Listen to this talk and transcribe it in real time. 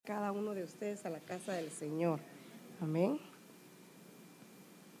cada uno de ustedes a la casa del Señor. Amén.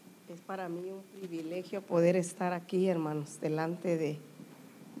 Es para mí un privilegio poder estar aquí, hermanos, delante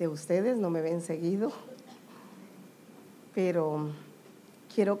de ustedes. No me ven seguido, pero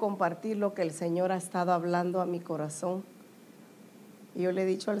quiero compartir lo que el Señor ha estado hablando a mi corazón. Y yo le he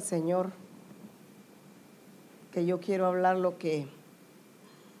dicho al Señor que yo quiero hablar lo que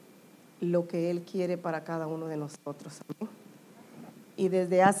Él quiere para cada uno de nosotros. Amén. Y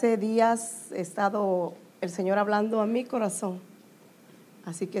desde hace días ha estado el Señor hablando a mi corazón.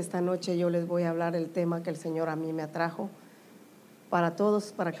 Así que esta noche yo les voy a hablar el tema que el Señor a mí me atrajo para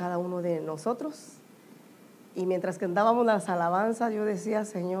todos, para cada uno de nosotros. Y mientras que andábamos las alabanzas, yo decía,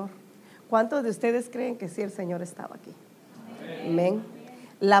 Señor, ¿cuántos de ustedes creen que sí el Señor estaba aquí? Amén.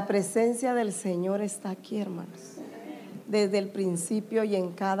 La presencia del Señor está aquí, hermanos, desde el principio y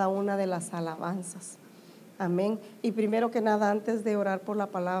en cada una de las alabanzas. Amén. Y primero que nada, antes de orar por la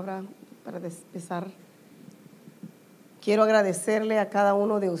palabra, para empezar, quiero agradecerle a cada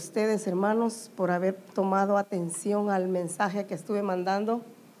uno de ustedes, hermanos, por haber tomado atención al mensaje que estuve mandando.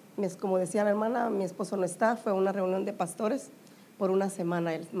 Como decía la hermana, mi esposo no está, fue una reunión de pastores por una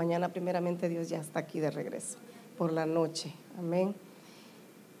semana. Mañana, primeramente, Dios ya está aquí de regreso, por la noche. Amén.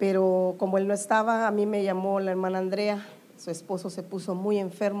 Pero como él no estaba, a mí me llamó la hermana Andrea, su esposo se puso muy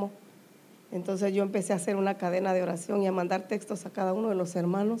enfermo. Entonces yo empecé a hacer una cadena de oración y a mandar textos a cada uno de los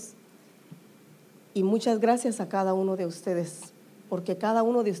hermanos. Y muchas gracias a cada uno de ustedes, porque cada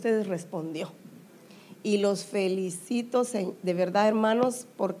uno de ustedes respondió. Y los felicito de verdad, hermanos,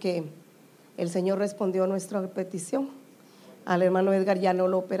 porque el Señor respondió a nuestra petición. Al hermano Edgar ya no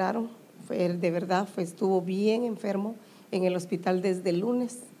lo operaron, de verdad estuvo bien enfermo en el hospital desde el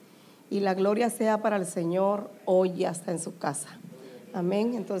lunes. Y la gloria sea para el Señor, hoy ya está en su casa.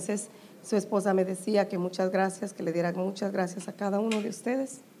 Amén. Entonces su esposa me decía que muchas gracias, que le diera muchas gracias a cada uno de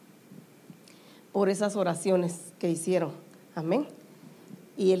ustedes por esas oraciones que hicieron. Amén.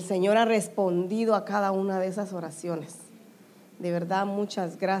 Y el Señor ha respondido a cada una de esas oraciones. De verdad,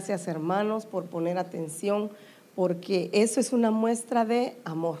 muchas gracias, hermanos, por poner atención, porque eso es una muestra de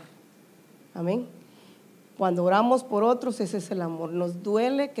amor. Amén. Cuando oramos por otros, ese es el amor. Nos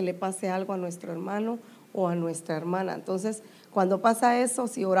duele que le pase algo a nuestro hermano o a nuestra hermana. Entonces, cuando pasa eso,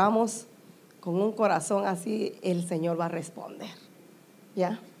 si oramos con un corazón así, el Señor va a responder.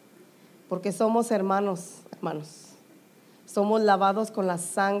 ¿Ya? Porque somos hermanos. Somos lavados con la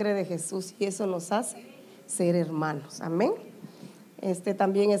sangre de Jesús y eso nos hace ser hermanos. Amén.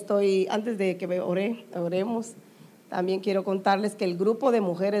 También antes de que oremos, también quiero contarles que el grupo de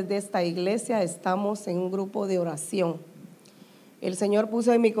mujeres de esta iglesia estamos en un grupo de oración. El Señor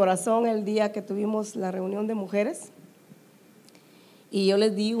puso en mi corazón el día que tuvimos la reunión de mujeres y yo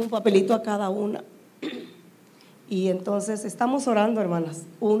les di un papelito a cada una. Y entonces estamos orando, hermanas,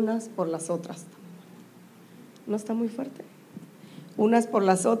 unas por las otras. ¿No está muy fuerte? Unas por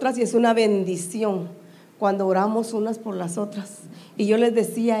las otras, y es una bendición cuando oramos unas por las otras. Y yo les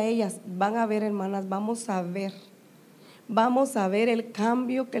decía a ellas, van a ver, hermanas, vamos a ver el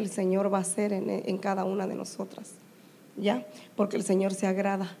cambio que el Señor va a hacer en cada una de nosotras, ¿ya? Porque el Señor se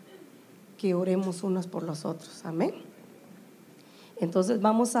agrada que oremos unas por los otros. Amén. Entonces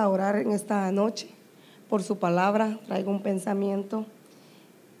vamos a orar en esta noche por su palabra. Traigo un pensamiento,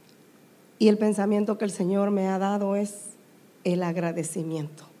 y el pensamiento que el Señor me ha dado es el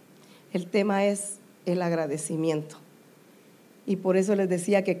agradecimiento. El tema es el agradecimiento. Y por eso les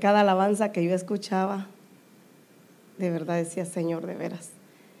decía que cada alabanza que yo escuchaba, de verdad decía, Señor, de veras,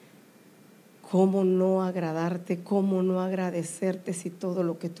 ¿cómo no agradarte? ¿Cómo no agradecerte si todo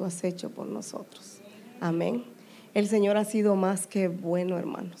lo que tú has hecho por nosotros? Amén. El Señor ha sido más que bueno,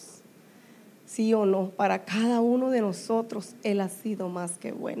 hermanos. Sí o no, para cada uno de nosotros Él ha sido más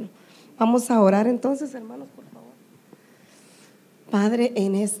que bueno. Vamos a orar entonces, hermanos, por favor. Padre,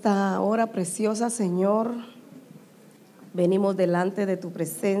 en esta hora preciosa, Señor, venimos delante de tu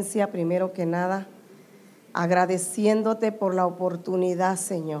presencia, primero que nada, agradeciéndote por la oportunidad,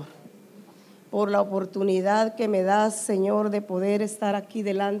 Señor, por la oportunidad que me das, Señor, de poder estar aquí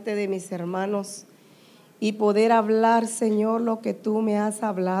delante de mis hermanos y poder hablar, Señor, lo que tú me has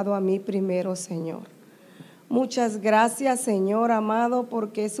hablado a mí primero, Señor. Muchas gracias, Señor amado,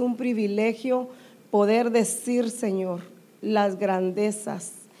 porque es un privilegio poder decir, Señor, las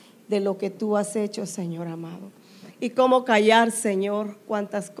grandezas de lo que tú has hecho, Señor amado. Y cómo callar, Señor,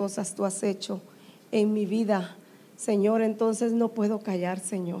 cuántas cosas tú has hecho en mi vida, Señor. Entonces no puedo callar,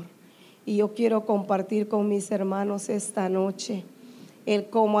 Señor. Y yo quiero compartir con mis hermanos esta noche el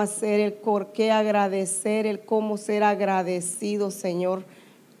cómo hacer, el por qué agradecer, el cómo ser agradecido, Señor,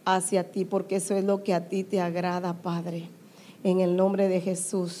 hacia ti, porque eso es lo que a ti te agrada, Padre. En el nombre de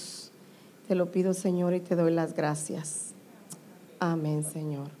Jesús te lo pido, Señor, y te doy las gracias. Amén,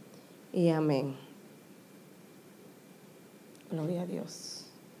 Señor, y amén. Gloria a Dios.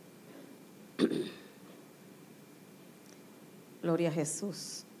 Gloria a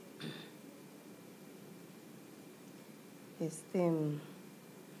Jesús.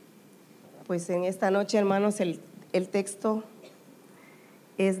 Pues en esta noche, hermanos, el texto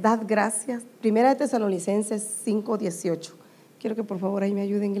es dad gracias. Primera de Tesalonicenses 5:18. Quiero que por favor ahí me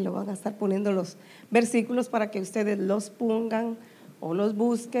ayuden y lo van a estar poniendo los versículos para que ustedes los pongan o los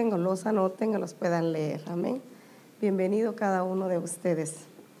busquen o los anoten o los puedan leer. Amén. Bienvenido cada uno de ustedes.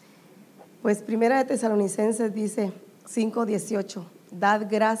 Pues Primera de Tesalonicenses dice 5:18, dad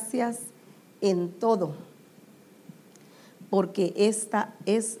gracias en todo, porque esta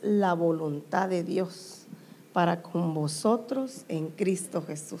es la voluntad de Dios para con vosotros en Cristo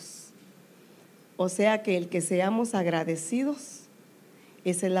Jesús. O sea que el que seamos agradecidos,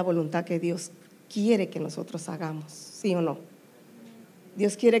 esa es la voluntad que Dios quiere que nosotros hagamos, ¿sí o no?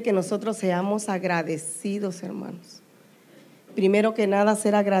 Dios quiere que nosotros seamos agradecidos, hermanos. Primero que nada,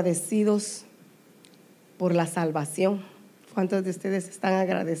 ser agradecidos por la salvación. ¿Cuántos de ustedes están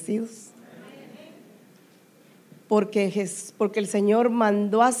agradecidos? Porque el Señor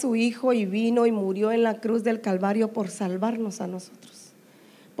mandó a su Hijo y vino y murió en la cruz del Calvario por salvarnos a nosotros,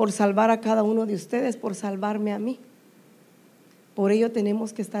 por salvar a cada uno de ustedes, por salvarme a mí. Por ello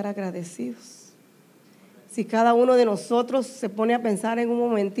tenemos que estar agradecidos. Si cada uno de nosotros se pone a pensar en un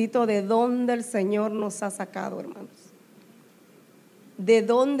momentito de dónde el Señor nos ha sacado, hermanos, de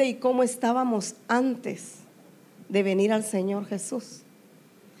dónde y cómo estábamos antes de venir al Señor Jesús,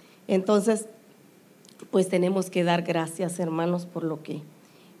 entonces pues tenemos que dar gracias, hermanos, por lo que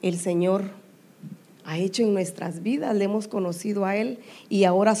el Señor ha hecho en nuestras vidas. Le hemos conocido a Él y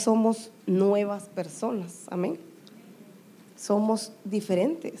ahora somos nuevas personas. Amén. Somos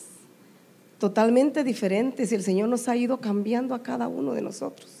diferentes, totalmente diferentes, y el Señor nos ha ido cambiando a cada uno de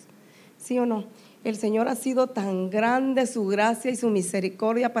nosotros, ¿sí o no? El Señor ha sido tan grande su gracia y su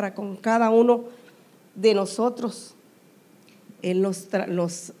misericordia para con cada uno de nosotros. Él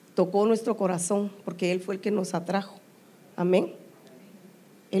nos tocó nuestro corazón porque Él fue el que nos atrajo. Amén.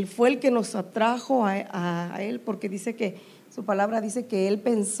 Él fue el que nos atrajo a Él, porque dice que su palabra dice que Él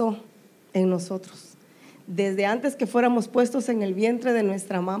pensó en nosotros. Desde antes que fuéramos puestos en el vientre de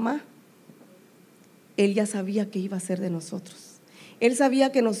nuestra mamá, Él ya sabía que iba a ser de nosotros. Él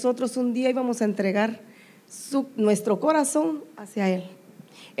sabía que nosotros un día íbamos a entregar nuestro corazón hacia Él.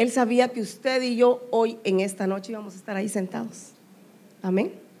 Él sabía que usted y yo hoy en esta noche íbamos a estar ahí sentados.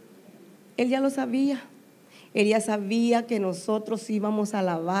 Amén. Él ya lo sabía. Él ya sabía que nosotros íbamos a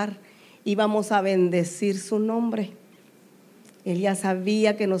alabar, íbamos a bendecir su nombre. Él ya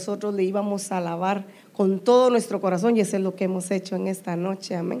sabía que nosotros le íbamos a alabar con todo nuestro corazón, y eso es lo que hemos hecho en esta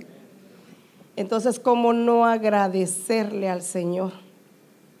noche. Amén. Entonces, ¿cómo no agradecerle al Señor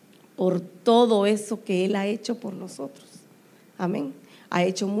por todo eso que Él ha hecho por nosotros? Amén. Ha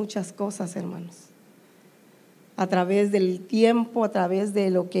hecho muchas cosas, hermanos. A través del tiempo, a través de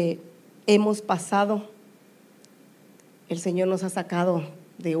lo que hemos pasado, el Señor nos ha sacado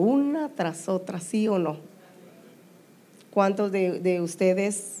de una tras otra, ¿sí o no? ¿Cuántos de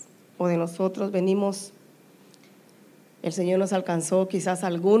ustedes o de nosotros venimos? El Señor nos alcanzó, quizás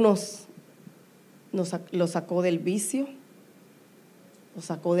algunos lo sacó del vicio, lo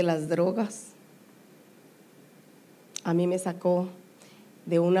sacó de las drogas. A mí me sacó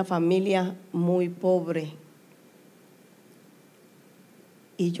de una familia muy pobre,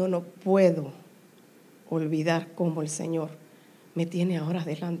 y yo no puedo olvidar cómo el Señor me tiene ahora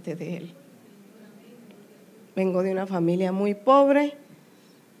delante de Él. Vengo de una familia muy pobre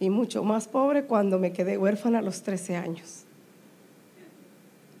y mucho más pobre cuando me quedé huérfana a los 13 años.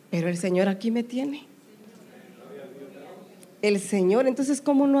 Pero el Señor aquí me tiene. El Señor, entonces,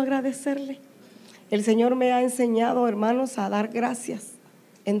 ¿cómo no agradecerle? El Señor me ha enseñado, hermanos, a dar gracias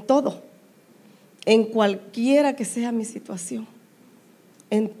en todo, en cualquiera que sea mi situación,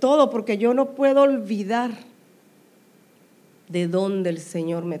 en todo, porque yo no puedo olvidar de dónde el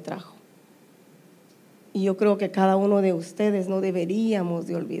Señor me trajo. Y yo creo que cada uno de ustedes no deberíamos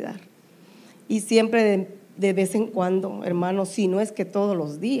de olvidar. Y siempre de vez en cuando, hermanos, si no es que todos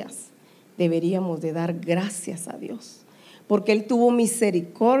los días, deberíamos de dar gracias a Dios, porque Él tuvo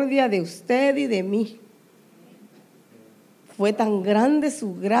misericordia de usted y de mí. Fue tan grande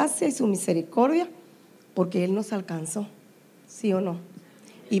su gracia y su misericordia porque Él nos alcanzó, ¿sí o no?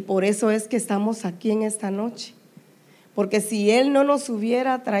 Y por eso es que estamos aquí en esta noche, porque si Él no nos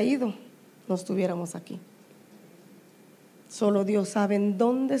hubiera traído, no estuviéramos aquí. Solo Dios sabe en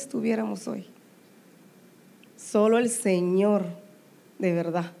dónde estuviéramos hoy Solo el Señor, de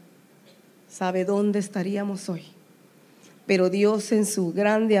verdad, sabe dónde estaríamos hoy. Pero Dios en su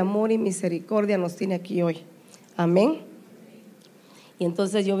grande amor y misericordia nos tiene aquí hoy. Amén. Y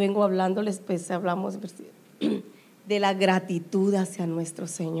entonces yo vengo hablándoles, pues hablamos de la gratitud hacia nuestro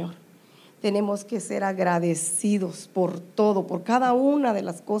Señor. Tenemos que ser agradecidos por todo, por cada una de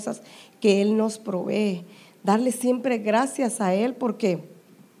las cosas que Él nos provee. Darle siempre gracias a Él porque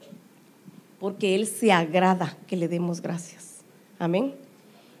Él se agrada que le demos gracias. Amén.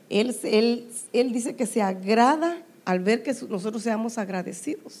 Él dice que se agrada al ver que nosotros seamos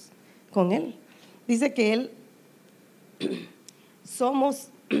agradecidos con Él. Dice que Él somos,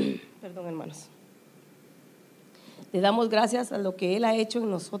 perdón hermanos, le damos gracias a lo que Él ha hecho en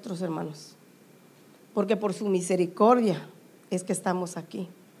nosotros, hermanos, porque por su misericordia es que estamos aquí.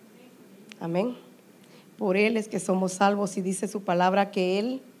 Amén. Por Él es que somos salvos y dice su palabra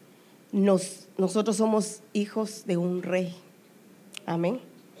que nosotros somos hijos de un rey. Amén.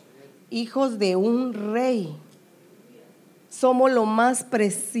 Hijos de un rey. Somos lo más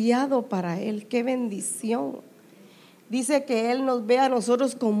preciado para Él. ¡Qué bendición! Dice que Él nos ve a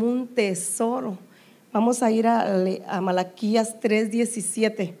nosotros como un tesoro. Vamos a ir a Malaquías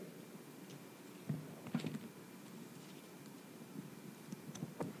 3:17.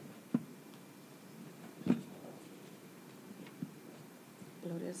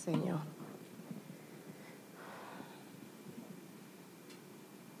 Gloria al Señor.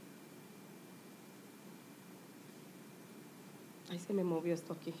 Ay, se me movió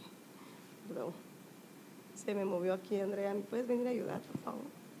esto aquí. Perdón. Se me movió aquí, Andrea. ¿Me puedes venir a ayudar, por favor?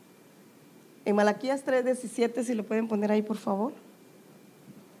 En Malaquías 3:17, si lo pueden poner ahí, por favor.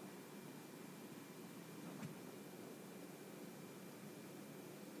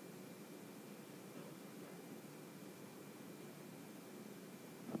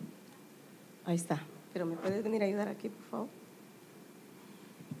 Ahí está. Pero ¿me puedes venir a ayudar aquí, por favor?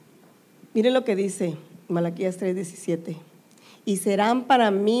 Miren lo que dice Malaquías 3:17. Y serán para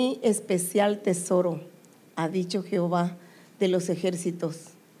mí especial tesoro, ha dicho Jehová de los ejércitos.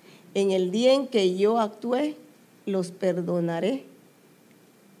 En el día en que yo actúe, los perdonaré,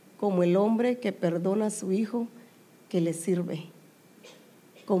 como el hombre que perdona a su hijo que le sirve,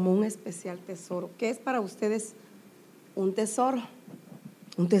 como un especial tesoro. ¿Qué es para ustedes un tesoro?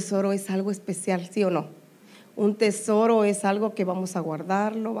 Un tesoro es algo especial, ¿sí o no? Un tesoro es algo que vamos a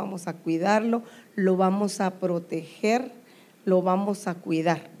guardarlo, vamos a cuidarlo, lo vamos a proteger, lo vamos a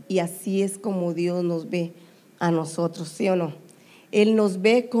cuidar. Y así es como Dios nos ve a nosotros, ¿sí o no? Él nos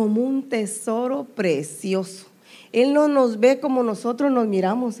ve como un tesoro precioso. Él no nos ve como nosotros nos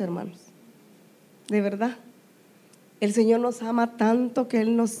miramos, hermanos. De verdad. El Señor nos ama tanto que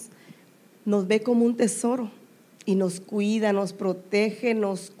Él nos ve como un tesoro y nos cuida, nos protege,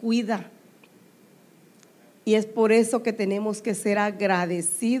 nos cuida. Y es por eso que tenemos que ser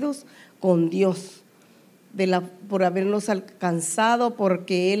agradecidos con Dios por habernos alcanzado,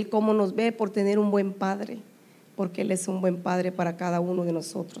 porque Él cómo nos ve, por tener un buen Padre, porque Él es un buen Padre para cada uno de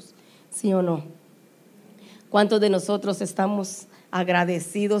nosotros, ¿sí o no? ¿Cuántos de nosotros estamos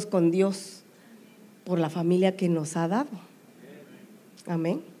agradecidos con Dios por la familia que nos ha dado?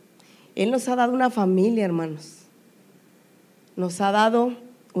 Amén. Él nos ha dado una familia, hermanos. Nos ha dado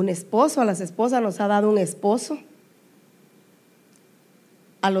un esposo, a las esposas nos ha dado un esposo.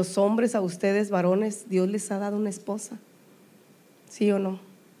 A los hombres, a ustedes varones, Dios les ha dado una esposa. ¿Sí o no?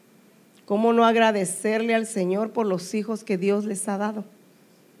 ¿Cómo no agradecerle al Señor por los hijos que Dios les ha dado?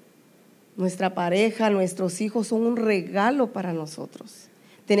 Nuestra pareja, nuestros hijos son un regalo para nosotros.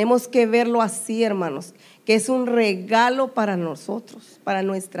 Tenemos que verlo así, hermanos, que es un regalo para nosotros, para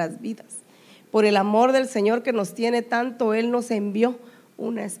nuestras vidas. Por el amor del Señor que nos tiene tanto, Él nos envió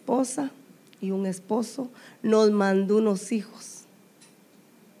una esposa y un esposo, nos mandó unos hijos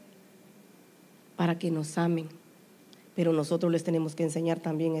para que nos amen, pero nosotros les tenemos que enseñar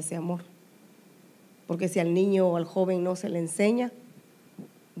también ese amor, porque si al niño o al joven no se le enseña,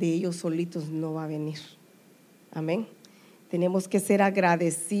 de ellos solitos no va a venir. Amén. Tenemos que ser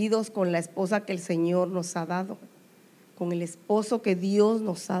agradecidos con la esposa que el Señor nos ha dado, con el esposo que Dios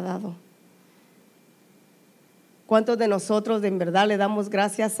nos ha dado. ¿Cuántos de nosotros en verdad le damos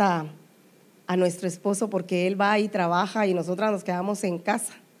gracias a nuestro esposo porque él va y trabaja y nosotras nos quedamos en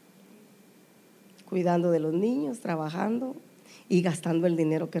casa, cuidando de los niños, trabajando y gastando el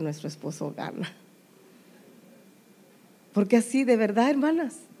dinero que nuestro esposo gana? Porque así, de verdad,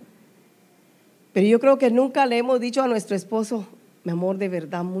 hermanas. Pero yo creo que nunca le hemos dicho a nuestro esposo: mi amor, de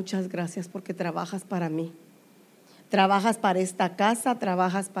verdad, muchas gracias porque trabajas para mí. Trabajas para esta casa,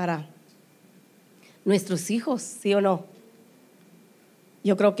 trabajas para nuestros hijos, ¿sí o no?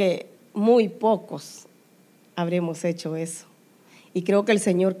 Yo creo que muy pocos habremos hecho eso. Y creo que el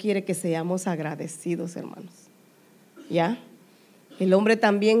Señor quiere que seamos agradecidos, hermanos. ¿Ya? El hombre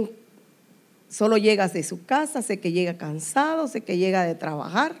también solo llega de su casa, sé que llega cansado, sé que llega de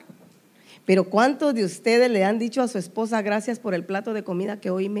trabajar. Pero ¿cuántos de ustedes le han dicho a su esposa gracias por el plato de comida que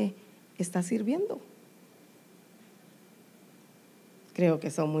hoy me está sirviendo? Creo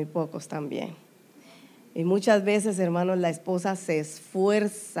que son muy pocos también. Y muchas veces, hermanos, la esposa se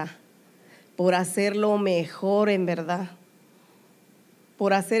esfuerza por hacerlo mejor, en verdad,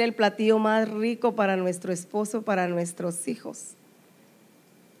 por hacer el platillo más rico para nuestro esposo, para nuestros hijos.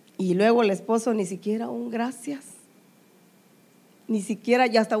 Y luego el esposo ni siquiera un gracias, ni siquiera,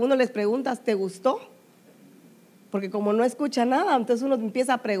 y hasta uno les pregunta, ¿te gustó? Porque como no escucha nada, entonces uno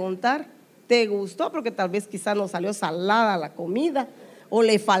empieza a preguntar, ¿te gustó? Porque tal vez quizás no salió salada la comida o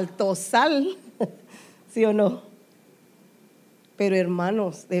le faltó sal, ¿sí o no? Pero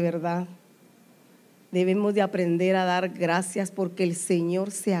hermanos, de verdad, debemos de aprender a dar gracias porque el Señor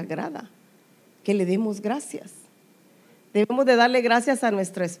se agrada que le demos gracias. Debemos de darle gracias a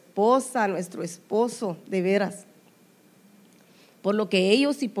nuestra esposa, a nuestro esposo, de veras, por lo que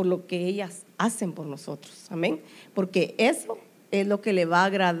ellos y por lo que ellas hacen por nosotros, amén, porque eso es lo que le va a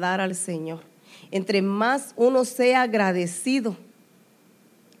agradar al Señor. Entre más uno sea agradecido,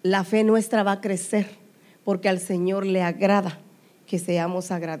 la fe nuestra va a crecer, porque al Señor le agrada que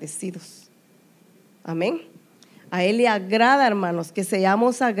seamos agradecidos, amén. A Él le agrada, hermanos, que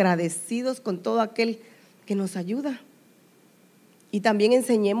seamos agradecidos con todo aquel que nos ayuda. Y también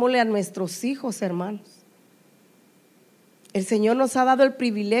enseñémosle a nuestros hijos, hermanos. El Señor nos ha dado el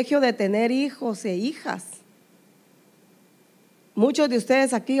privilegio de tener hijos e hijas. Muchos de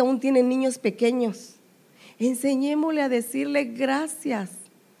ustedes aquí aún tienen niños pequeños. Enseñémosle a decirle gracias.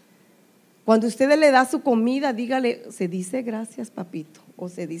 Cuando usted le da su comida, dígale, se dice gracias, papito, o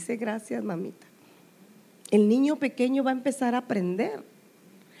se dice gracias, mamita. El niño pequeño va a empezar a aprender.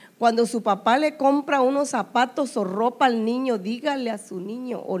 Cuando su papá le compra unos zapatos o ropa al niño, dígale a su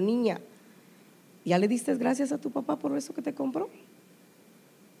niño o niña, ¿ya le diste gracias a tu papá por eso que te compró?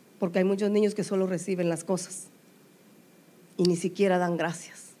 Porque hay muchos niños que solo reciben las cosas y ni siquiera dan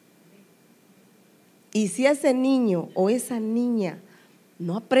gracias. Y si ese niño o esa niña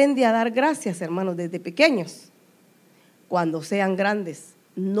no aprende a dar gracias, hermanos, desde pequeños, cuando sean grandes,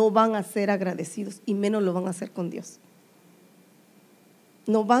 no van a ser agradecidos y menos lo van a hacer con Dios.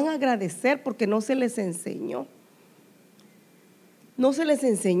 No van a agradecer porque no se les enseñó. No se les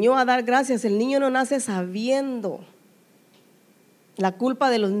enseñó a dar gracias. El niño no nace sabiendo. La culpa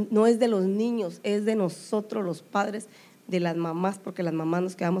no es de los niños, es de nosotros los padres, de las mamás, porque las mamás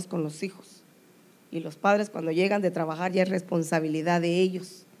nos quedamos con los hijos. Y los padres cuando llegan de trabajar ya es responsabilidad de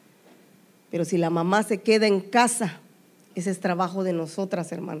ellos. Pero si la mamá se queda en casa, ese es trabajo de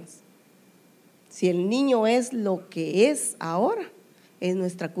nosotras, hermanas. Si el niño es lo que es ahora, es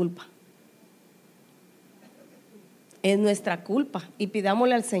nuestra culpa. Es nuestra culpa. Y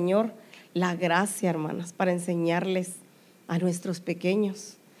pidámosle al Señor la gracia, hermanas, para enseñarles a nuestros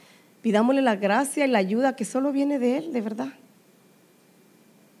pequeños. Pidámosle la gracia y la ayuda que solo viene de Él, de verdad.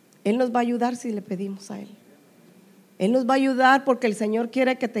 Él nos va a ayudar si le pedimos a Él. Él nos va a ayudar porque el Señor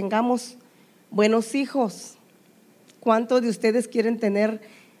quiere que tengamos buenos hijos. ¿Cuántos de ustedes quieren tener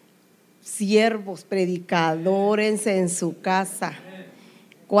siervos, predicadores en su casa?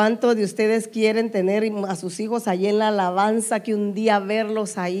 ¿Cuántos de ustedes quieren tener a sus hijos allí en la alabanza, que un día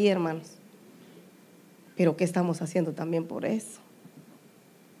verlos ahí, hermanos? Pero ¿qué estamos haciendo también por eso?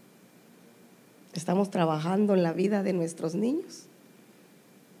 Estamos trabajando en la vida de nuestros niños,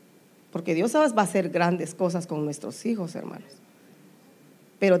 porque Dios va a hacer grandes cosas con nuestros hijos, hermanos.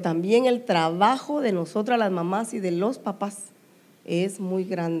 Pero también el trabajo de nosotras las mamás y de los papás es muy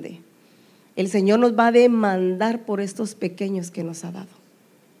grande. El Señor nos va a demandar por estos pequeños que nos ha dado.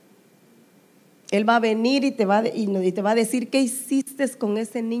 Él va a venir y te va a decir, ¿qué hiciste con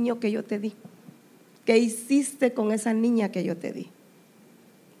ese niño que yo te di? ¿Qué hiciste con esa niña que yo te di?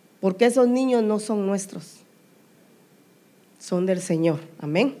 Porque esos niños no son nuestros, son del Señor,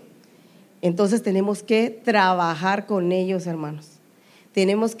 amén. Entonces tenemos que trabajar con ellos, hermanos.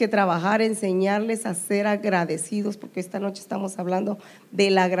 Tenemos que trabajar, enseñarles a ser agradecidos, porque esta noche estamos hablando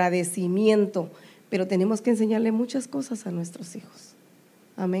del agradecimiento, pero tenemos que enseñarle muchas cosas a nuestros hijos,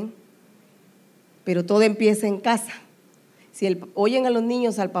 amén. Pero todo empieza en casa. Si oyen a los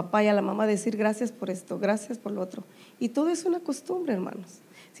niños, al papá y a la mamá decir gracias por esto, gracias por lo otro. Y todo es una costumbre, hermanos.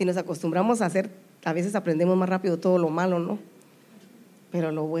 Si nos acostumbramos a hacer, a veces aprendemos más rápido todo lo malo, ¿no?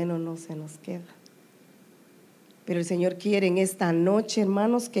 Pero lo bueno no se nos queda. Pero el Señor quiere en esta noche,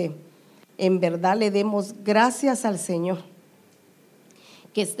 hermanos, que en verdad le demos gracias al Señor.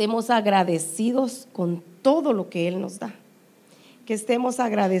 Que estemos agradecidos con todo lo que Él nos da. Que estemos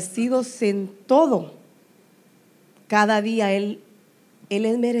agradecidos en todo. Cada día Él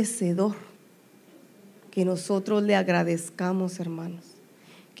es merecedor. Que nosotros le agradezcamos, hermanos.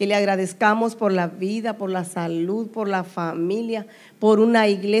 Que le agradezcamos por la vida, por la salud, por la familia, por una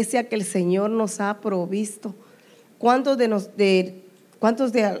iglesia que el Señor nos ha provisto. ¿Cuántos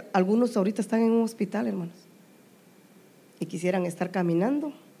de algunos ahorita están en un hospital, hermanos? Y quisieran estar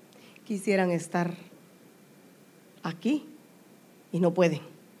caminando, quisieran estar aquí y no pueden.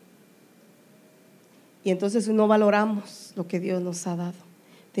 Y entonces no valoramos lo que Dios nos ha dado.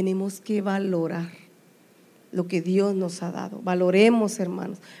 Tenemos que valorar lo que Dios nos ha dado. Valoremos,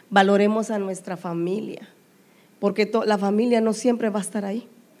 hermanos, valoremos a nuestra familia, porque la familia no siempre va a estar ahí.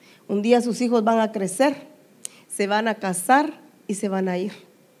 Un día sus hijos van a crecer, se van a casar y se van a ir.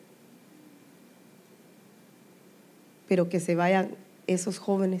 Pero que se vayan esos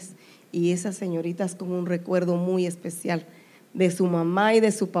jóvenes y esas señoritas con un recuerdo muy especial de su mamá y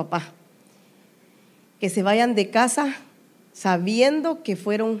de su papá. Que se vayan de casa sabiendo que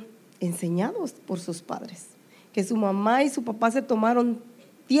fueron enseñados por sus padres, que su mamá y su papá se tomaron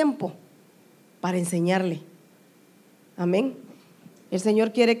tiempo para enseñarle. Amén. El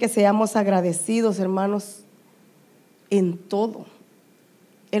Señor quiere que seamos agradecidos, hermanos, en todo.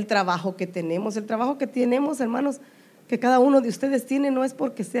 El trabajo que tenemos, hermanos, que cada uno de ustedes tiene, no es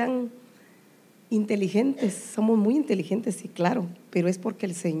porque sean inteligentes, somos muy inteligentes, sí, claro, pero es porque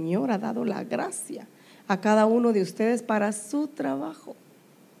el Señor ha dado la gracia a cada uno de ustedes para su trabajo.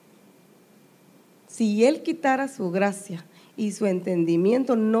 Si Él quitara su gracia y su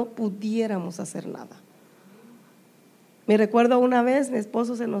entendimiento, no pudiéramos hacer nada. Me recuerdo una vez, mi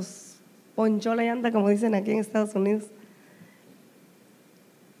esposo se nos ponchó la llanta, como dicen aquí en Estados Unidos.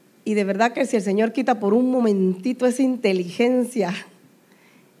 Y de verdad que si el Señor quita por un momentito esa inteligencia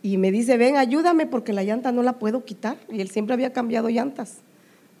y me dice, ven, ayúdame porque la llanta no la puedo quitar. Y Él siempre había cambiado llantas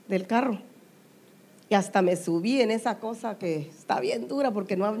del carro. Y hasta me subí en esa cosa que está bien dura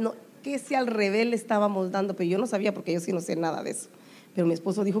porque no que si al revés le estábamos dando, pero yo no sabía porque yo sí no sé nada de eso. Pero mi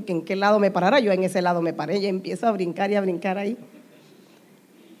esposo dijo que en qué lado me parara, yo en ese lado me paré y empiezo a brincar ahí.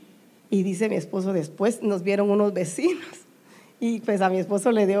 Y dice mi esposo, después nos vieron unos vecinos y pues a mi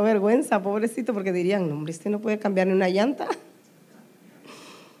esposo le dio vergüenza, pobrecito, porque dirían, no, hombre, este no puede cambiar ni una llanta.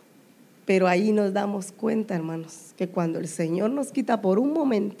 Pero ahí nos damos cuenta, hermanos, que cuando el Señor nos quita por un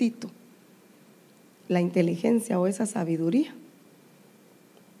momentito la inteligencia o esa sabiduría,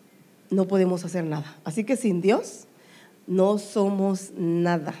 no podemos hacer nada. Así que sin Dios no somos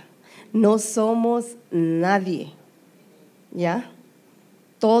nada, no somos nadie, ¿ya?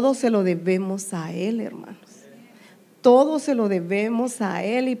 Todo se lo debemos a Él, hermanos. Todo se lo debemos a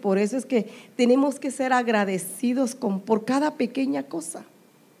Él y por eso es que tenemos que ser agradecidos por cada pequeña cosa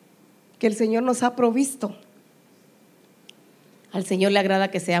que el Señor nos ha provisto. Al Señor le agrada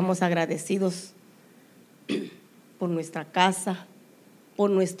que seamos agradecidos por nuestra casa,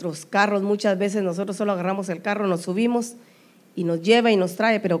 por nuestros carros. Muchas veces nosotros solo agarramos el carro, nos subimos y nos lleva y nos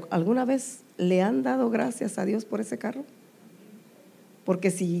trae, pero ¿alguna vez le han dado gracias a Dios por ese carro?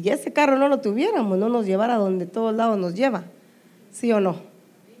 Porque si ese carro no lo tuviéramos, no nos llevara donde todos lados nos lleva, ¿sí o no?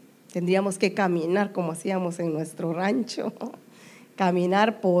 Tendríamos que caminar como hacíamos en nuestro rancho,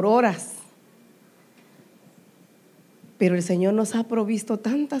 caminar por horas. Pero el Señor nos ha provisto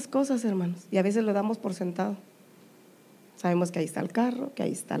tantas cosas, hermanos, y a veces lo damos por sentado. Sabemos que ahí está el carro, que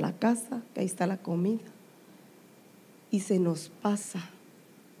ahí está la casa, que ahí está la comida. Y se nos pasa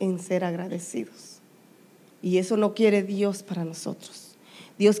en ser agradecidos. Y eso no quiere Dios para nosotros.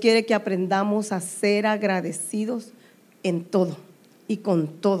 Dios quiere que aprendamos a ser agradecidos en todo y con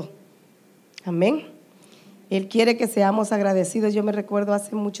todo. Amén. Él quiere que seamos agradecidos. Yo me recuerdo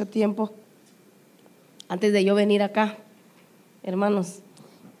hace mucho tiempo, antes de yo venir acá, hermanos,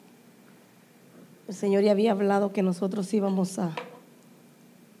 el Señor ya había hablado que nosotros íbamos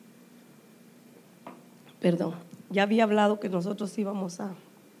ya había hablado que nosotros íbamos a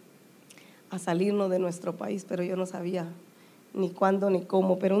salirnos de nuestro país, pero yo no sabía ni cuándo ni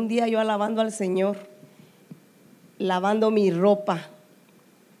cómo. Pero un día yo alabando al Señor, lavando mi ropa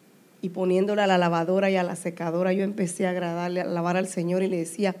y poniéndola a la lavadora y a la secadora, yo empecé a alabar al Señor y le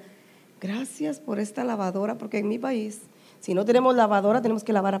decía, gracias por esta lavadora, porque en mi país, si no tenemos lavadora, tenemos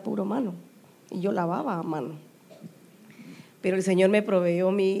que lavar a puro mano. Y yo lavaba a mano. Pero el Señor me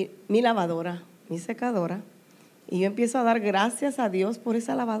proveyó mi lavadora, mi secadora, y yo empiezo a dar gracias a Dios por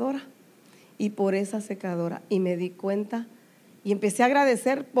esa lavadora y por esa secadora. Y me di cuenta y empecé a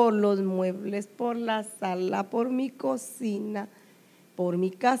agradecer por los muebles, por la sala, por mi cocina, por mi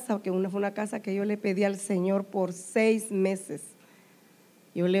casa, que fue una casa que yo le pedí al Señor por 6 meses.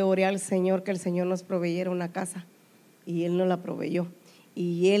 Yo le oré al Señor que el Señor nos proveyera una casa y Él nos la proveyó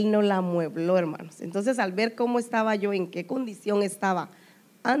y Él nos la amuebló, hermanos. Entonces, al ver cómo estaba yo, en qué condición estaba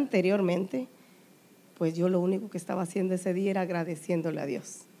anteriormente, pues yo lo único que estaba haciendo ese día era agradeciéndole a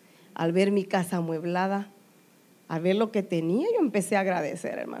Dios. Al ver mi casa amueblada, al ver lo que tenía, yo empecé a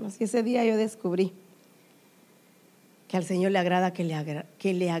agradecer, hermanos. Y ese día yo descubrí que al Señor le agrada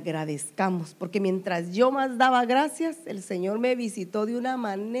que le agradezcamos, porque mientras yo más daba gracias, el Señor me visitó de una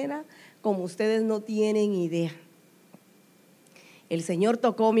manera como ustedes no tienen idea. El Señor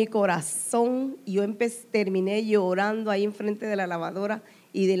tocó mi corazón y yo terminé llorando ahí enfrente de la lavadora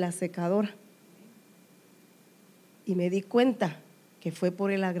y de la secadora. Y me di cuenta que fue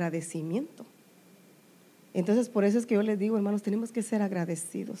por el agradecimiento. Entonces, por eso es que yo les digo, hermanos, tenemos que ser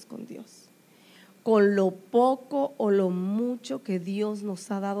agradecidos con Dios. Con lo poco o lo mucho que Dios nos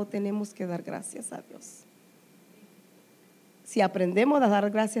ha dado, tenemos que dar gracias a Dios. Si aprendemos a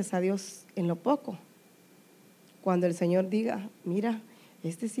dar gracias a Dios en lo poco, cuando el Señor diga, mira,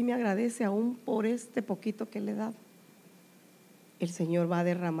 este sí me agradece aún por este poquito que le he dado, el Señor va a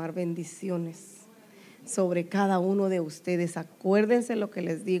derramar bendiciones sobre cada uno de ustedes. Acuérdense lo que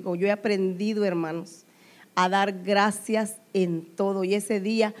les digo, yo he aprendido, hermanos, a dar gracias en todo. Y ese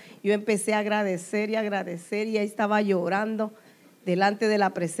día yo empecé a agradecer y ahí estaba llorando delante de la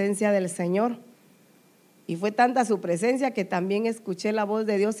presencia del Señor. Y fue tanta su presencia que también escuché la voz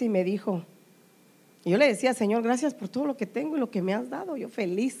de Dios y me dijo, yo le decía, Señor, gracias por todo lo que tengo y lo que me has dado. Yo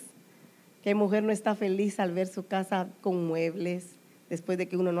feliz. ¿Qué mujer no está feliz al ver su casa con muebles después de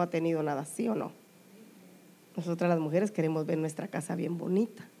que uno no ha tenido nada, sí o no? Nosotras las mujeres queremos ver nuestra casa bien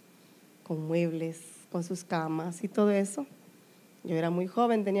bonita, con muebles, con sus camas y todo eso. Yo era muy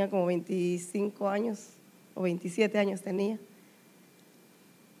joven, tenía como 25 años o 27 años tenía.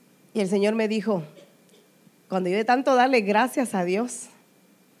 Y el Señor me dijo, cuando yo de tanto darle gracias a Dios,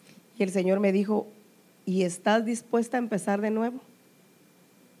 y el Señor me dijo, ¿y estás dispuesta a empezar de nuevo?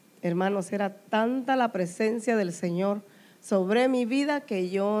 Hermanos, era tanta la presencia del Señor sobre mi vida que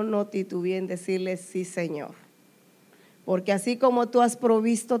yo no titubeé en decirle sí, Señor. Porque así como tú has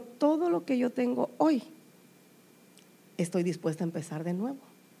provisto todo lo que yo tengo hoy, estoy dispuesta a empezar de nuevo.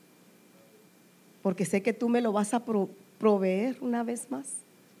 Porque sé que tú me lo vas a proveer una vez más.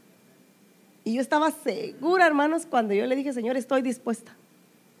 Y yo estaba segura, hermanos, cuando yo le dije, Señor, estoy dispuesta.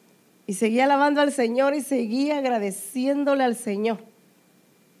 Y seguía alabando al Señor y seguía agradeciéndole al Señor.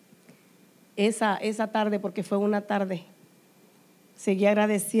 Esa tarde, porque fue una tarde, seguí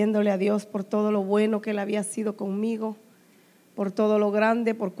agradeciéndole a Dios por todo lo bueno que Él había sido conmigo, por todo lo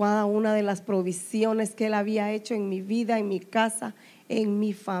grande, por cada una de las provisiones que Él había hecho en mi vida, en mi casa, en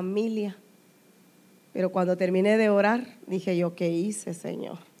mi familia. Pero cuando terminé de orar, dije yo, ¿qué hice,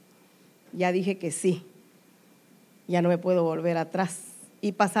 Señor? Ya dije que sí, ya no me puedo volver atrás.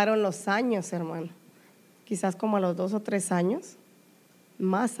 Y pasaron los años, hermano, quizás como a los 2 o 3 años,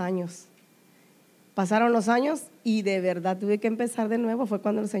 más años. Pasaron los años y de verdad tuve que empezar de nuevo. Fue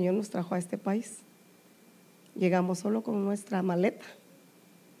cuando el Señor nos trajo a este país. Llegamos solo con nuestra maleta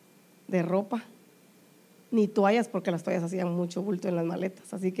de ropa, ni toallas, porque las toallas hacían mucho bulto en las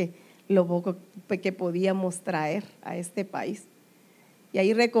maletas, así que lo poco que podíamos traer a este país. Y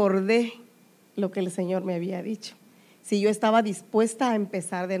ahí recordé lo que el Señor me había dicho, si yo estaba dispuesta a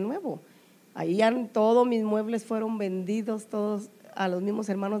empezar de nuevo. Ahí ya todos mis muebles fueron vendidos, todos a los mismos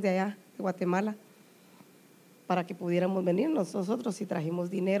hermanos de allá, de Guatemala, para que pudiéramos venir nosotros, y trajimos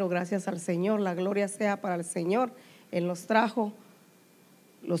dinero, gracias al Señor, la gloria sea para el Señor. Él nos trajo,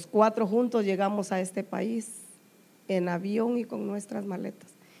 los 4 juntos llegamos a este país en avión y con nuestras maletas,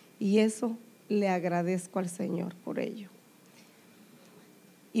 y eso le agradezco al Señor por ello.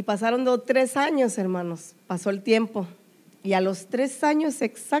 Y pasaron 3 años, hermanos, pasó el tiempo, y a los 3 años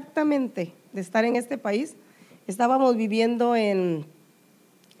exactamente de estar en este país, estábamos viviendo en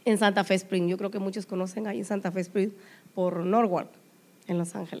Santa Fe Spring. Yo creo que muchos conocen ahí Santa Fe Spring por Norwalk, en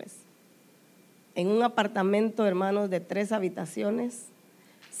Los Ángeles. En un apartamento, hermanos, de 3 habitaciones,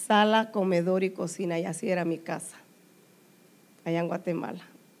 sala, comedor y cocina, y así era mi casa, allá en Guatemala.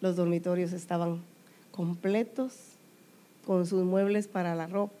 Los dormitorios estaban completos, con sus muebles para la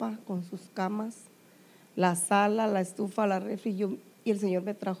ropa, con sus camas, la sala, la estufa, la refri, y el Señor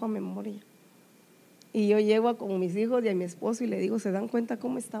me trajo a memoria. Y yo llego con mis hijos y a mi esposo y le digo, ¿se dan cuenta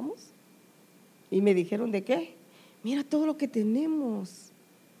cómo estamos? Y me dijeron, ¿de qué? Mira todo lo que tenemos.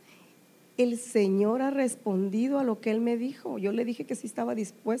 El Señor ha respondido a lo que Él me dijo. Yo le dije que sí estaba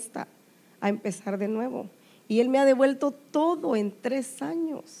dispuesta a empezar de nuevo. Y Él me ha devuelto todo en 3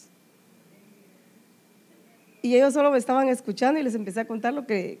 años. Y ellos solo me estaban escuchando y les empecé a contar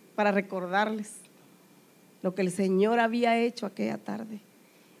para recordarles lo que el Señor había hecho aquella tarde.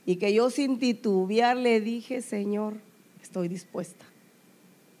 y que yo sin titubear le dije: Señor, estoy dispuesta,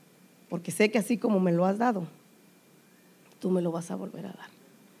 porque sé que así como me lo has dado, tú me lo vas a volver a dar.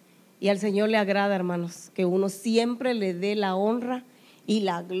 Y al Señor le agrada, hermanos, que uno siempre le dé la honra y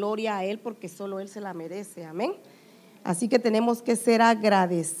la gloria a Él, porque solo Él se la merece. Amén. Así que tenemos que ser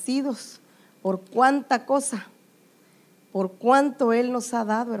agradecidos por cuánta cosa, por cuánto Él nos ha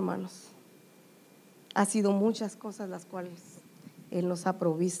dado, hermanos. Ha sido muchas cosas las cuales Él nos ha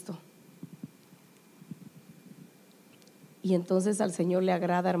provisto. Y entonces al Señor le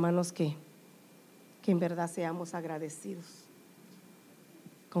agrada, hermanos, que en verdad seamos agradecidos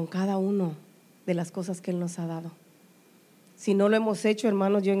con cada uno de las cosas que Él nos ha dado. Si no lo hemos hecho,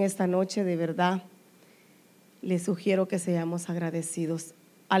 hermanos, yo en esta noche de verdad les sugiero que seamos agradecidos.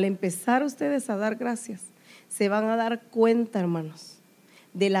 Al empezar ustedes a dar gracias, se van a dar cuenta, hermanos,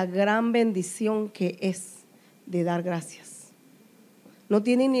 de la gran bendición que es de dar gracias. No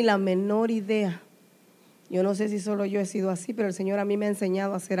tienen ni la menor idea. Yo no sé si solo yo he sido así, pero el Señor a mí me ha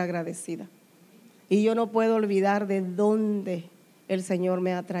enseñado a ser agradecida. Y yo no puedo olvidar de dónde el Señor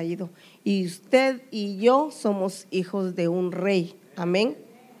me ha traído. Y usted y yo somos hijos de un rey. Amén.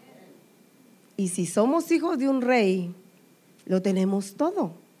 Y si somos hijos de un rey, lo tenemos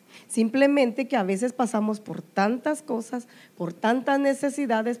todo. Simplemente que a veces pasamos por tantas cosas, por tantas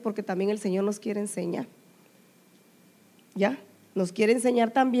necesidades, porque también el Señor nos quiere enseñar. ¿Ya? Nos quiere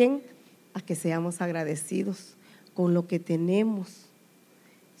enseñar también a que seamos agradecidos con lo que tenemos.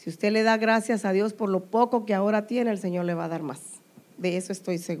 Si usted le da gracias a Dios por lo poco que ahora tiene, el Señor le va a dar más. De eso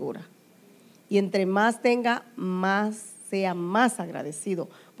estoy segura. Y entre más tenga, más sea más agradecido,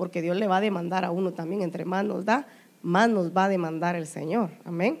 porque Dios le va a demandar a uno también. Entre más nos da, más nos va a demandar el Señor.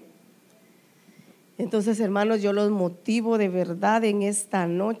 Amén. Entonces, hermanos, yo los motivo de verdad en esta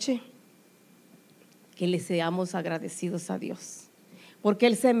noche que le seamos agradecidos a Dios, porque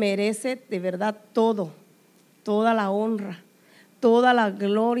Él se merece de verdad todo, toda la honra, toda la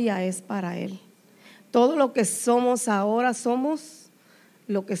gloria es para Él. Todo lo que somos ahora somos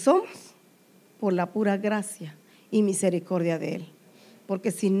lo que somos por la pura gracia y misericordia de Él.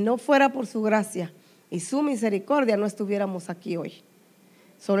 Porque si no fuera por su gracia y su misericordia, no estuviéramos aquí hoy.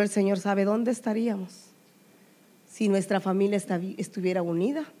 Solo el Señor sabe dónde estaríamos. Si nuestra familia estuviera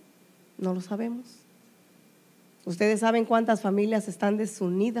unida, no lo sabemos. Ustedes saben cuántas familias están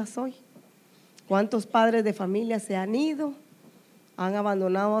desunidas hoy. Cuántos padres de familia se han ido, han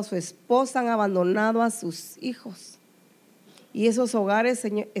abandonado a su esposa, han abandonado a sus hijos. Y esos hogares,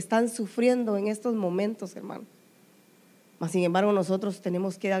 Señor, están sufriendo en estos momentos, hermano. Mas, sin embargo, nosotros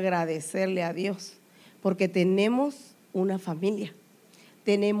tenemos que agradecerle a Dios, porque tenemos una familia,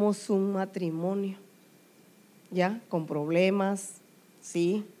 tenemos un matrimonio, ya, con problemas,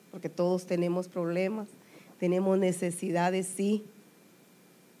 sí, porque todos tenemos problemas, tenemos necesidades, sí,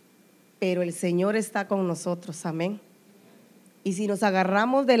 pero el Señor está con nosotros, amén. Y si nos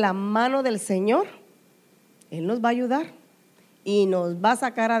agarramos de la mano del Señor, Él nos va a ayudar y nos va a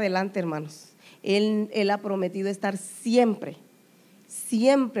sacar adelante, hermanos. Él ha prometido estar siempre,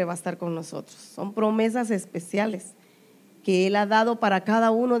 siempre va a estar con nosotros. Son promesas especiales que Él ha dado para cada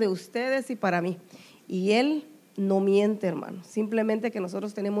uno de ustedes y para mí. Y Él no miente, hermano. Simplemente que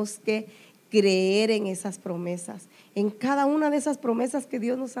nosotros tenemos que creer en esas promesas, en cada una de esas promesas que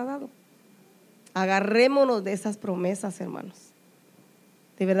Dios nos ha dado. Agarrémonos de esas promesas, hermanos.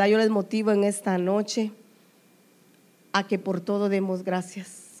 De verdad yo les motivo en esta noche a que por todo demos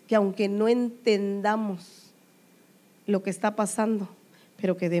gracias, que aunque no entendamos lo que está pasando,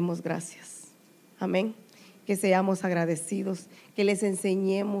 pero que demos gracias. Amén. Que seamos agradecidos, que les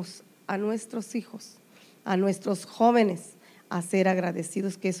enseñemos a nuestros hijos, a nuestros jóvenes a ser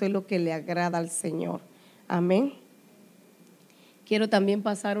agradecidos, que eso es lo que le agrada al Señor. Amén. Quiero también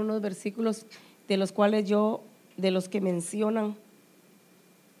pasar unos versículos de los cuales de los que mencionan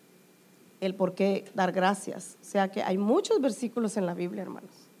el por qué dar gracias. O sea que hay muchos versículos en la Biblia,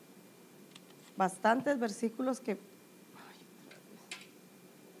 hermanos. Bastantes versículos que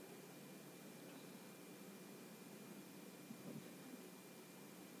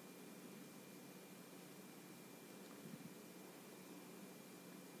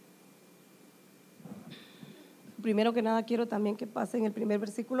primero que nada quiero también que pasen el primer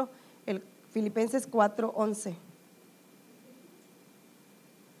versículo, el Filipenses 4:11.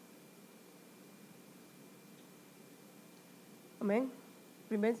 Amén.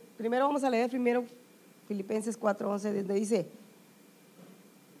 Primero vamos a leer Filipenses 4:11, donde dice: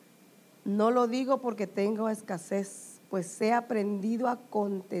 no lo digo porque tengo escasez, pues he aprendido a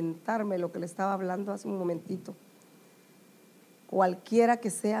contentarme, lo que le estaba hablando hace un momentito, cualquiera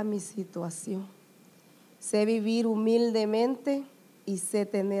que sea mi situación. Sé vivir humildemente y sé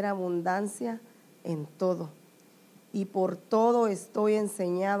tener abundancia en todo. Y por todo estoy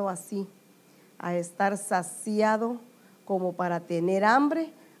enseñado así, a estar saciado como para tener hambre,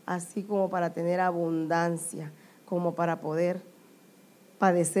 así como para tener abundancia, como para poder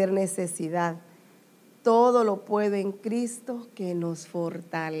padecer necesidad. Todo lo puedo en Cristo que nos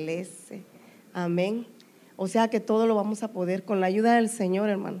fortalece. Amén. O sea que todo lo vamos a poder con la ayuda del Señor,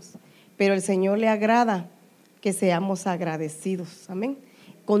 hermanos. Pero el Señor le agrada que seamos agradecidos. Amén.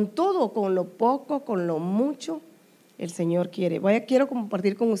 Con todo, con lo poco, con lo mucho, el Señor quiere. Quiero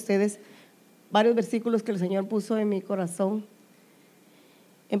compartir con ustedes varios versículos que el Señor puso en mi corazón.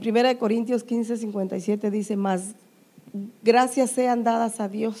 En 1 Corintios 15:57 dice: mas gracias sean dadas a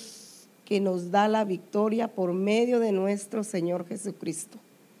Dios, que nos da la victoria por medio de nuestro Señor Jesucristo.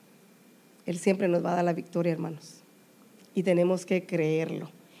 Él siempre nos va a dar la victoria, hermanos, y tenemos que creerlo.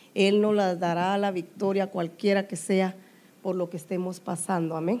 Él nos la dará la victoria cualquiera que sea por lo que estemos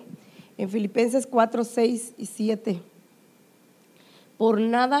pasando. Amén. En Filipenses 4:6 y 7: por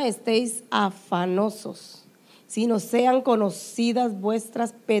nada estéis afanosos, sino sean conocidas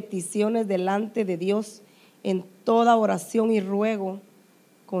vuestras peticiones delante de Dios en toda oración y ruego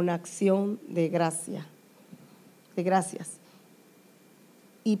con acción de gracias.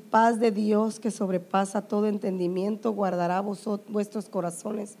 Y paz de Dios, que sobrepasa todo entendimiento, guardará vuestros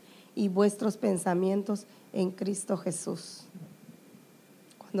corazones y vuestros pensamientos en Cristo Jesús.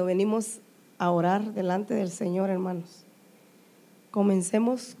 Cuando venimos a orar delante del Señor, hermanos,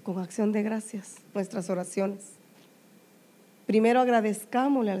 comencemos con acción de gracias nuestras oraciones. Primero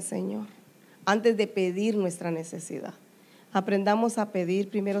agradezcámosle al Señor antes de pedir nuestra necesidad. Aprendamos a pedir,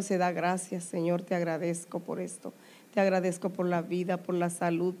 primero se da gracias. Señor, te agradezco por esto. Te agradezco por la vida, por la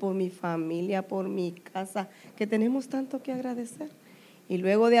salud, por mi familia, por mi casa, que tenemos tanto que agradecer. Y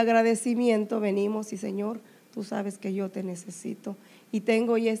luego de agradecimiento venimos y Señor, tú sabes que yo te necesito. Y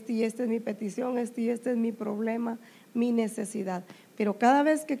tengo y esta es mi petición, y este es mi problema, mi necesidad. Pero cada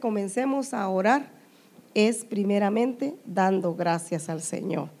vez que comencemos a orar, es primeramente dando gracias al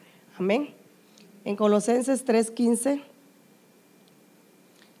Señor. Amén. En Colosenses 3:15,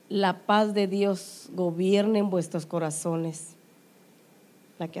 la paz de Dios gobierne en vuestros corazones,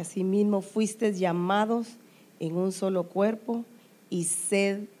 la que asimismo fuisteis llamados en un solo cuerpo, y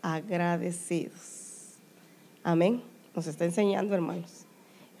sed agradecidos. Amén. Nos está enseñando, hermanos,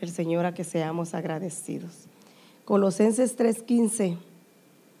 el Señor a que seamos agradecidos. Colosenses 3:15.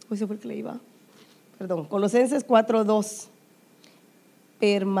 ¿Se fue el que le iba? Perdón. Colosenses 4:2.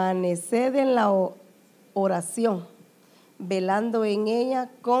 Permaneced en la oración, velando en ella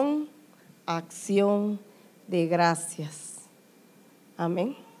con acción de gracias.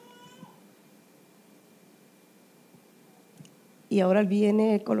 Amén. Y ahora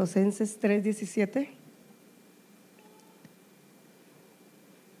viene Colosenses 3:17.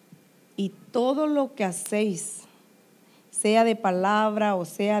 Y todo lo que hacéis, sea de palabra o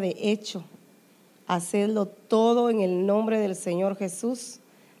sea de hecho, hacedlo todo en el nombre del Señor Jesús,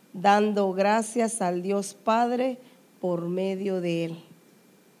 dando gracias al Dios Padre por medio de Él.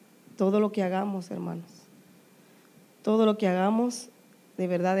 Todo lo que hagamos, hermanos, todo lo que hagamos, de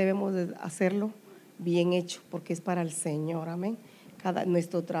verdad debemos de hacerlo bien hecho, porque es para el Señor. Amén.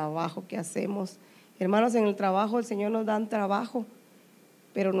 Nuestro trabajo que hacemos, hermanos, en el trabajo el Señor nos da trabajo,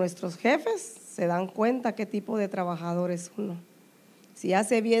 pero nuestros jefes se dan cuenta qué tipo de trabajador es uno. Si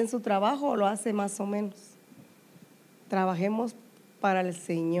hace bien su trabajo o lo hace más o menos. Trabajemos para el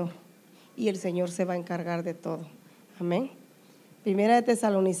Señor y el Señor se va a encargar de todo. Amén. Primera de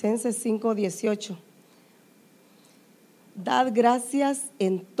Tesalonicenses 5:18. Dad gracias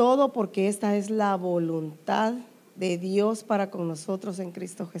en todo, porque esta es la voluntad de Dios para con nosotros en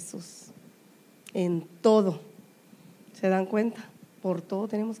Cristo Jesús. En todo. ¿Se dan cuenta? Por todo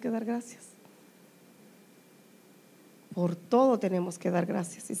tenemos que dar gracias. Por todo tenemos que dar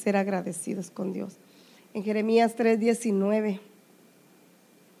gracias y ser agradecidos con Dios. En Jeremías 3:19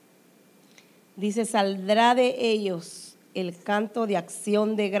 dice: saldrá de ellos el canto de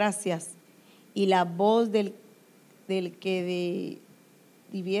acción de gracias y la voz del que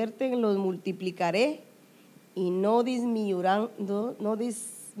divierten los multiplicaré y no disminuirán.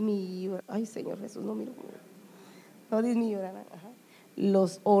 Ay, Señor Jesús, no disminuirán.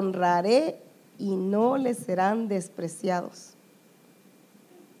 Los honraré y no les serán despreciados.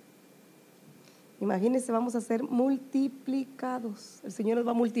 Imagínense, vamos a ser multiplicados. El Señor nos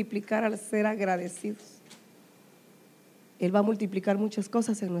va a multiplicar al ser agradecidos. Él va a multiplicar muchas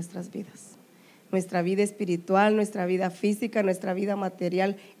cosas en nuestras vidas. Nuestra vida espiritual, nuestra vida física, nuestra vida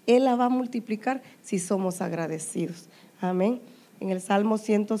material. Él la va a multiplicar si somos agradecidos. Amén. En el Salmo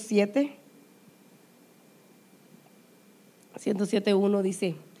 107, 107.1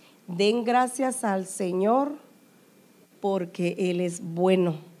 dice: den gracias al Señor porque Él es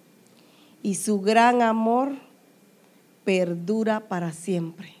bueno y su gran amor perdura para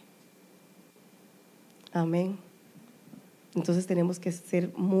siempre. Amén. Entonces tenemos que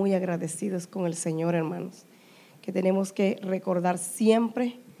ser muy agradecidos con el Señor, hermanos, que tenemos que recordar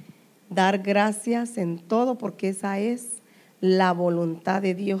siempre, dar gracias en todo, porque esa es la voluntad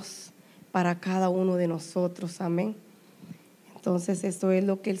de Dios para cada uno de nosotros. Amén. Entonces esto es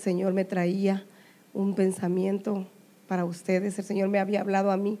lo que el Señor me traía, un pensamiento para ustedes. El Señor me había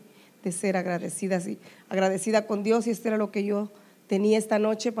hablado a mí de ser agradecida con Dios, y esto era lo que yo tenía esta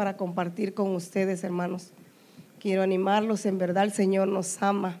noche para compartir con ustedes, hermanos. Quiero animarlos, en verdad el Señor nos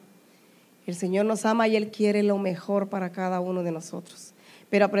ama. El Señor nos ama y Él quiere lo mejor para cada uno de nosotros.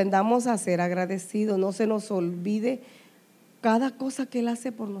 Pero aprendamos a ser agradecidos, no se nos olvide cada cosa que Él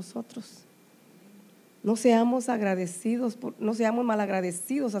hace por nosotros. No seamos agradecidos, no seamos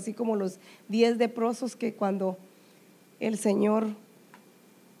malagradecidos, así como los 10 leprosos, que cuando el Señor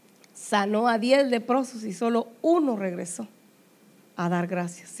sanó a 10 leprosos y solo uno regresó a dar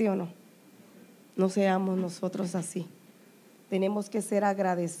gracias, ¿sí o no? No seamos nosotros así. Tenemos que ser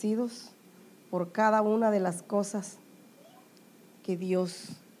agradecidos por cada una de las cosas que Dios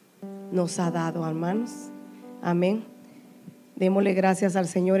nos ha dado, hermanos. Amén. Démosle gracias al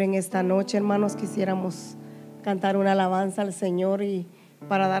Señor en esta noche, hermanos. Quisiéramos cantar una alabanza al Señor y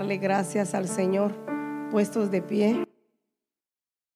para darle gracias al Señor, puestos de pie.